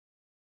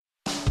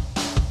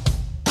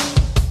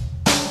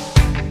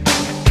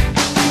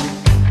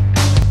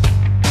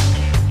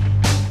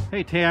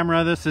Hey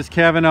Tamara, this is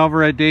Kevin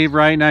over at Dave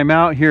Wright, and I'm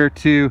out here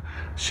to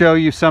show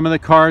you some of the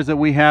cars that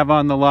we have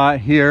on the lot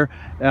here.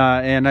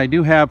 And I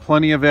do have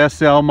plenty of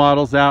SL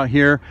models out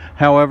here.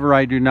 However,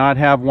 I do not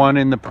have one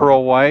in the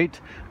pearl white,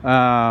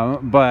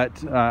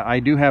 but I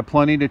do have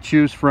plenty to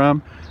choose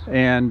from.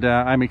 And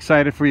I'm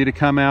excited for you to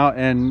come out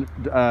and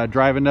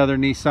drive another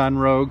Nissan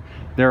Rogue.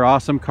 They're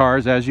awesome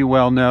cars, as you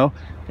well know.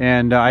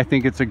 And I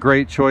think it's a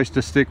great choice to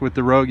stick with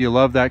the Rogue. You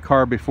loved that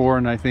car before,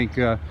 and I think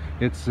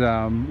it's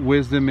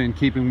wisdom in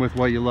keeping with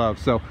what you love.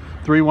 So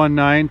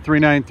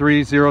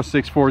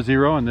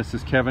 319-393-0640, and this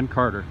is Kevin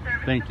Carter.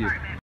 Thank you.